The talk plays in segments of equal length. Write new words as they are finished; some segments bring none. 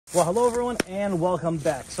Well, hello everyone and welcome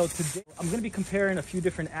back. So today I'm going to be comparing a few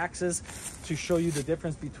different axes to show you the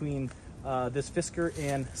difference between this Fiskar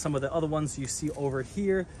and some of the other ones you see over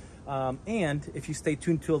here. And if you stay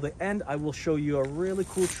tuned till the end, I will show you a really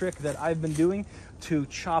cool trick that I've been doing to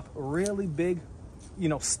chop really big,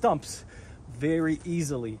 stumps very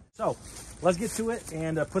easily. So let's get to it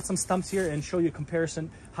and put some stumps here and show you a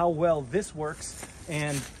comparison how well this works.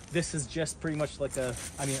 And this is just pretty much like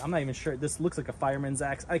I'm not even sure. This looks like a Fireman's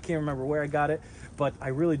Axe. I can't remember where I got it, but I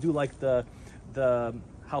really do like the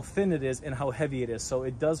how thin it is and how heavy it is. So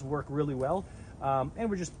it does work really well. And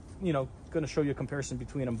we're just, going to show you a comparison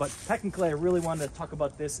between them. But technically, I really wanted to talk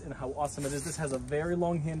about this and how awesome it is. This has a very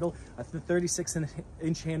long handle, a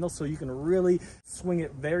 36-inch handle, so you can really swing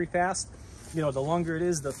it very fast. The longer it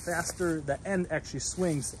is, the faster the end actually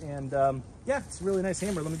swings. And yeah, it's a really nice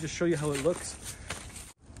hammer. Let me just show you how it looks.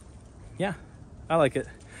 Yeah, I like it.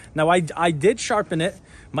 Now, I did sharpen it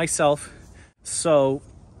myself, so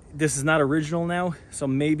this is not original now. So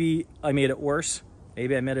maybe I made it worse.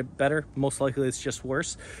 Maybe I made it better. Most likely it's just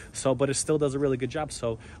worse. So, but it still does a really good job.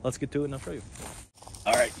 So let's get to it and I'll show you.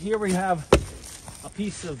 All right, here we have a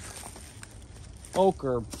piece of oak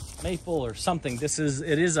or maple or something. It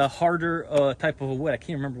is a harder type of a wood. I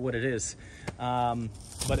can't remember what it is,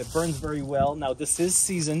 but it burns very well. Now this is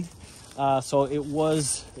seasoned, so it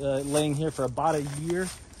was laying here for about a year,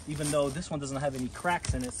 even though this one doesn't have any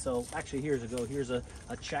cracks in it. So actually, here's a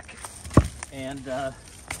check. And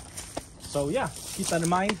so yeah, keep that in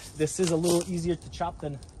mind. This is a little easier to chop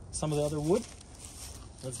than some of the other wood.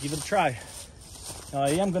 Let's give it a try. Now,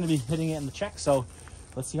 I am going to be hitting it in the check, so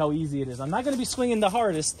let's see how easy it is. I'm not going to be swinging the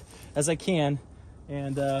hardest as I can,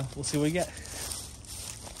 and we'll see what we get.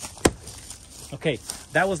 Okay,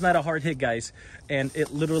 that was not a hard hit, guys, and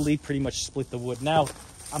it literally pretty much split the wood. Now,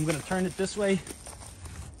 I'm going to turn it this way,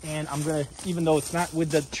 and I'm going to, even though it's not with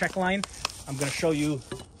the check line, I'm going to show you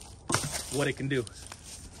what it can do.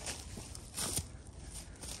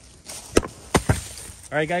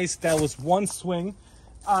 All right, guys, that was one swing.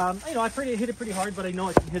 I hit it pretty hard, but I know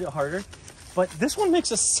I can hit it harder. But this one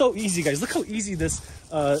makes it so easy, guys. Look how easy this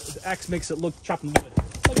axe makes it look chopping wood.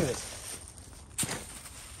 Look at this.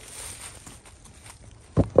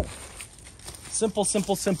 Simple,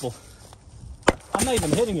 simple, simple. I'm not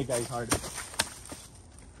even hitting it, guys, hard.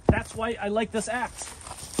 That's why I like this axe.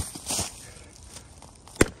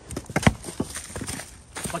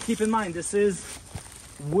 But keep in mind, this is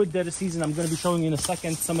wood that is seasoned. I'm going to be showing you in a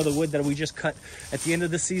second some of the wood that we just cut at the end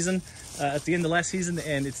of the season, at the end of last season,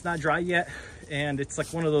 and it's not dry yet. And it's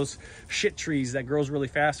like one of those shit trees that grows really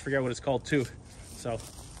fast. Forget what it's called too. So,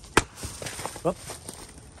 whoop,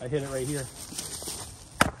 I hit it right here.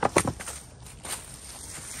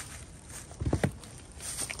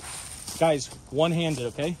 Guys, one-handed,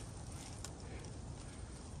 okay?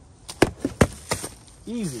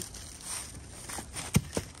 Easy.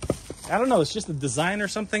 I don't know, it's just a design or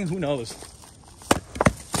something, who knows?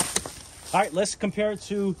 All right, let's compare it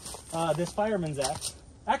to this Fireman's Axe.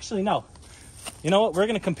 Actually, no. You know what? We're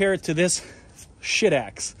going to compare it to this shit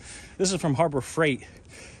axe. This is from Harbor Freight.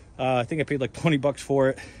 I think I paid like 20 bucks for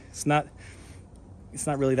it. It's not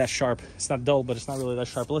really that sharp. It's not dull, but it's not really that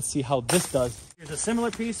sharp. Let's see how this does. Here's a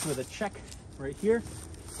similar piece with a check right here.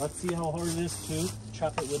 Let's see how hard it is to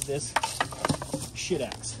chop it with this shit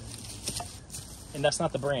axe. And that's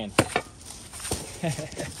not the brand.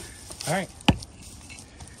 All right.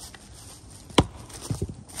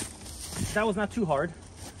 That was not too hard.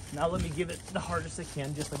 Now let me give it the hardest I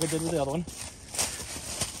can, just like I did with the other one.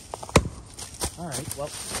 All right, well,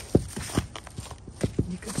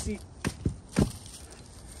 you can see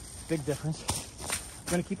big difference.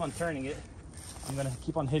 I'm gonna keep on turning it. I'm gonna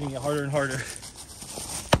keep on hitting it harder and harder.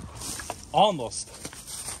 Almost.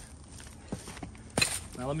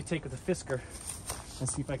 Now let me take the Fiskar and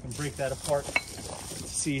see if I can break that apart.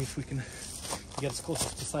 See if we can get as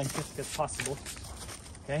close to scientific as possible.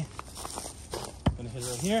 Okay. I'm gonna hit it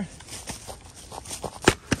right here.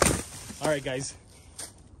 All right, guys.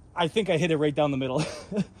 I think I hit it right down the middle.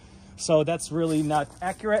 So that's really not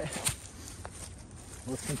accurate.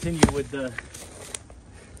 Let's continue with the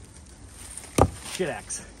shit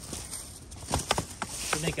axe.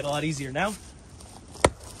 Should make it a lot easier now.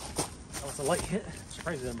 That was a light hit.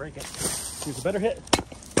 Surprised it didn't break it. Here's a better hit.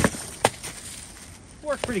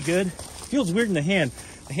 Worked pretty good. Feels weird in the hand.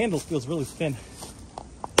 The handle feels really thin.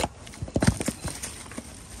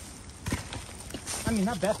 I mean,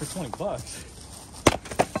 not bad for 20 bucks.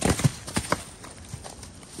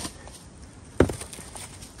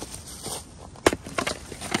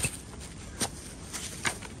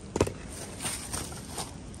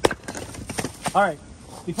 All right,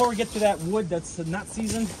 before we get to that wood that's not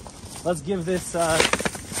seasoned, let's give this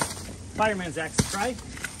Fireman's Axe a try.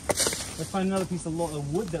 Let's find another piece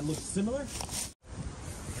of wood that looks similar.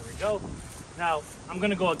 Here we go. Now, I'm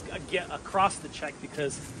gonna go get across the check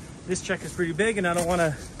because this check is pretty big and I don't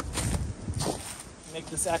wanna make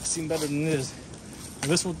this axe seem better than it is.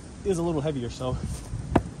 And this one is a little heavier, so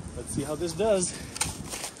let's see how this does.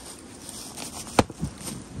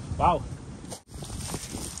 Wow.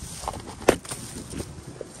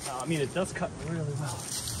 I mean, it does cut really well.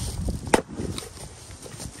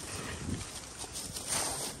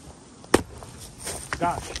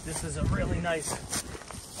 Gosh, this is a really nice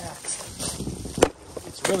axe.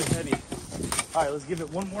 It's really heavy. All right, let's give it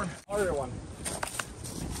one more harder one.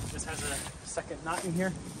 This has a second knot in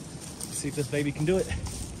here. Let's see if this baby can do it.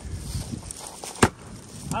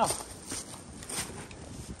 Wow.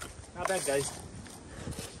 Not bad, guys.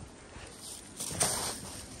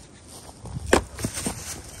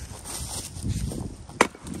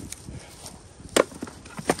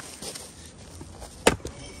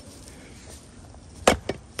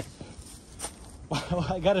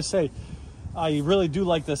 I gotta say, I really do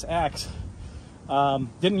like this axe.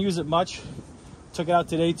 Didn't use it much. Took it out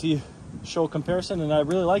today to show a comparison, and I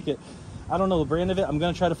really like it. I don't know the brand of it. I'm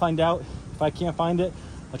gonna try to find out. If I can't find it,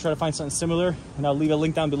 I'll try to find something similar, and I'll leave a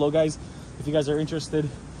link down below, guys, if you guys are interested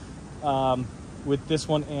with this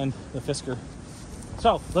one and the Fiskar.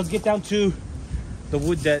 So let's get down to the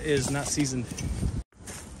wood that is not seasoned.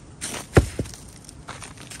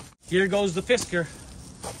 Here goes the Fiskar,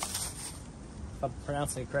 if I'm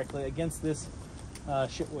pronouncing it correctly, against this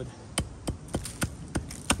shitwood.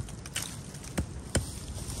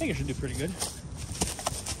 I think it should do pretty good.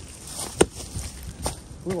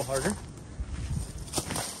 A little harder.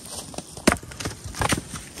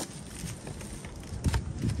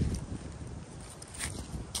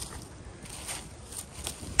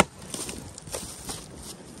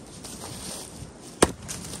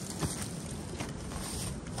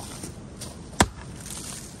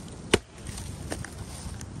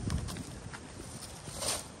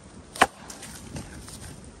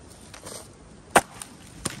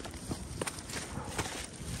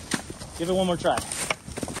 Give it one more try.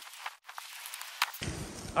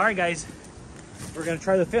 All right, guys, we're gonna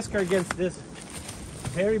try the Fiskar against this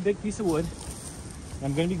very big piece of wood.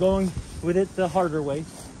 I'm gonna be going with it the harder way,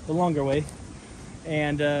 the longer way.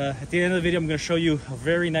 And at the end of the video, I'm gonna show you a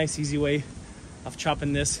very nice, easy way of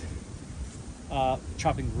chopping this,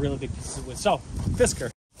 chopping really big pieces of wood. So,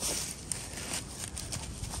 Fiskar.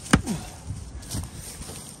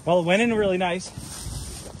 Well, it went in really nice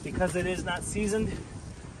because it is not seasoned.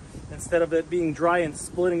 Instead of it being dry and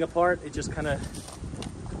splitting apart, it just kind of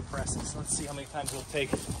compresses. Let's see how many times it'll take.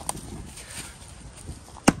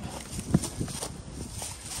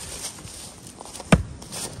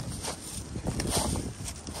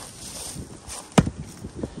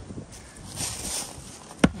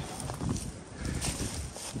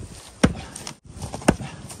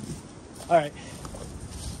 All right,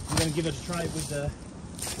 I'm gonna give it a try with the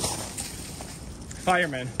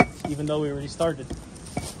Fireman, even though we already started.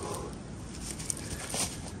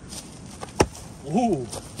 Ooh,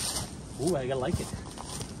 ooh, I gotta like it.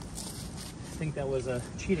 I think that was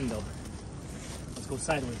cheating though. Let's go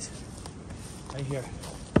sideways. Right here.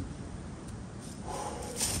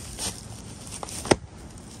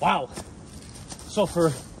 Wow. So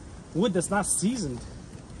for wood that's not seasoned,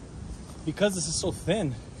 because this is so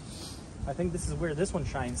thin, I think this is where this one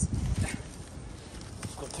shines.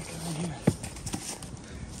 Let's go take it right here.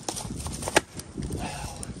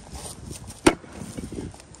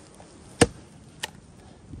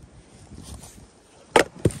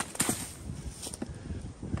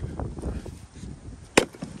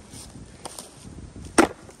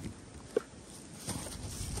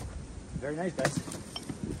 Very nice, guys.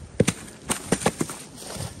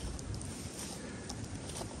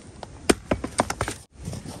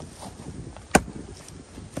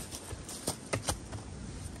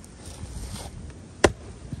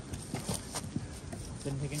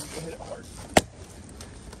 Didn't think anything hit it hard.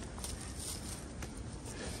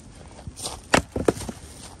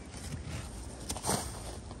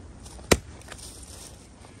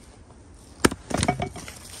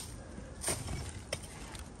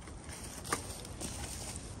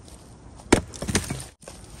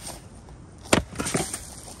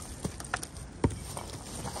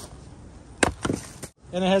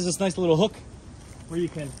 And it has this nice little hook where you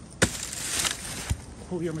can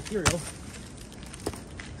pull your material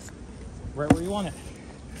right where you want it.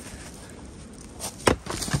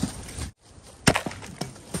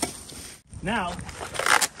 Now,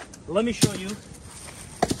 let me show you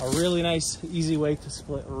a really nice, easy way to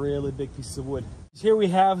split really big pieces of wood. Here we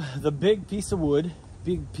have the big piece of wood,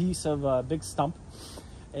 big piece of big stump.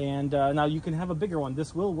 And now you can have a bigger one.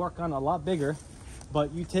 This will work on a lot bigger,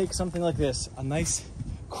 but you take something like this, a nice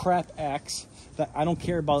crap axe that I don't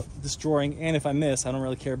care about destroying, and if I miss, I don't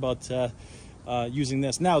really care about using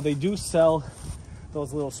this. Now, they do sell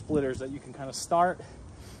those little splitters that you can kind of start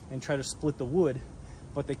and try to split the wood,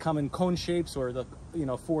 but they come in cone shapes, or the, you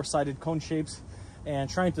know, four-sided cone shapes. And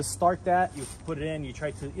trying to start that, you put it in, you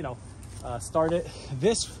try to, you know, start it.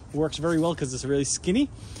 This works very well because it's really skinny,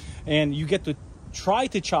 and you get to try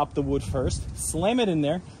to chop the wood first, slam it in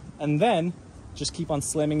there, and then just keep on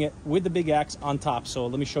slamming it with the big axe on top. So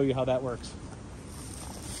let me show you how that works.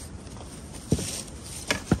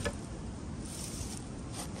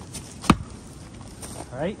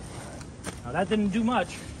 All right, now that didn't do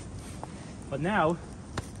much, but now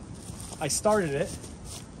I started it.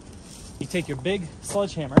 You take your big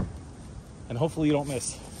sledgehammer, and hopefully you don't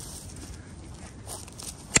miss.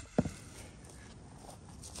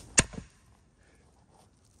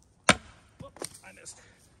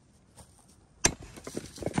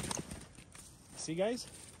 See, guys,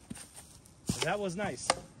 that was nice.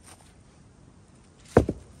 Let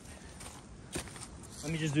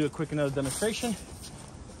me just do a quick another demonstration.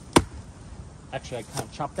 Actually, I kind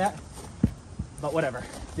of chopped that, but whatever.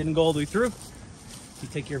 Didn't go all the way through. You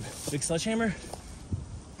take your big sledgehammer.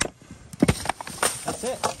 That's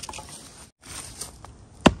it.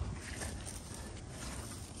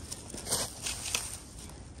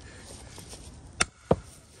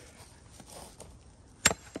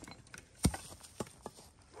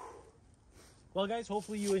 Well, guys,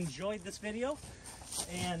 hopefully you enjoyed this video.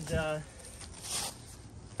 And the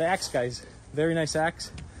axe, guys, very nice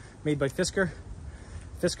axe made by Fiskars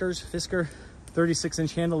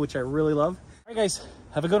 36-inch handle, which I really love. All right, guys,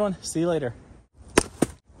 have a good one. See you later.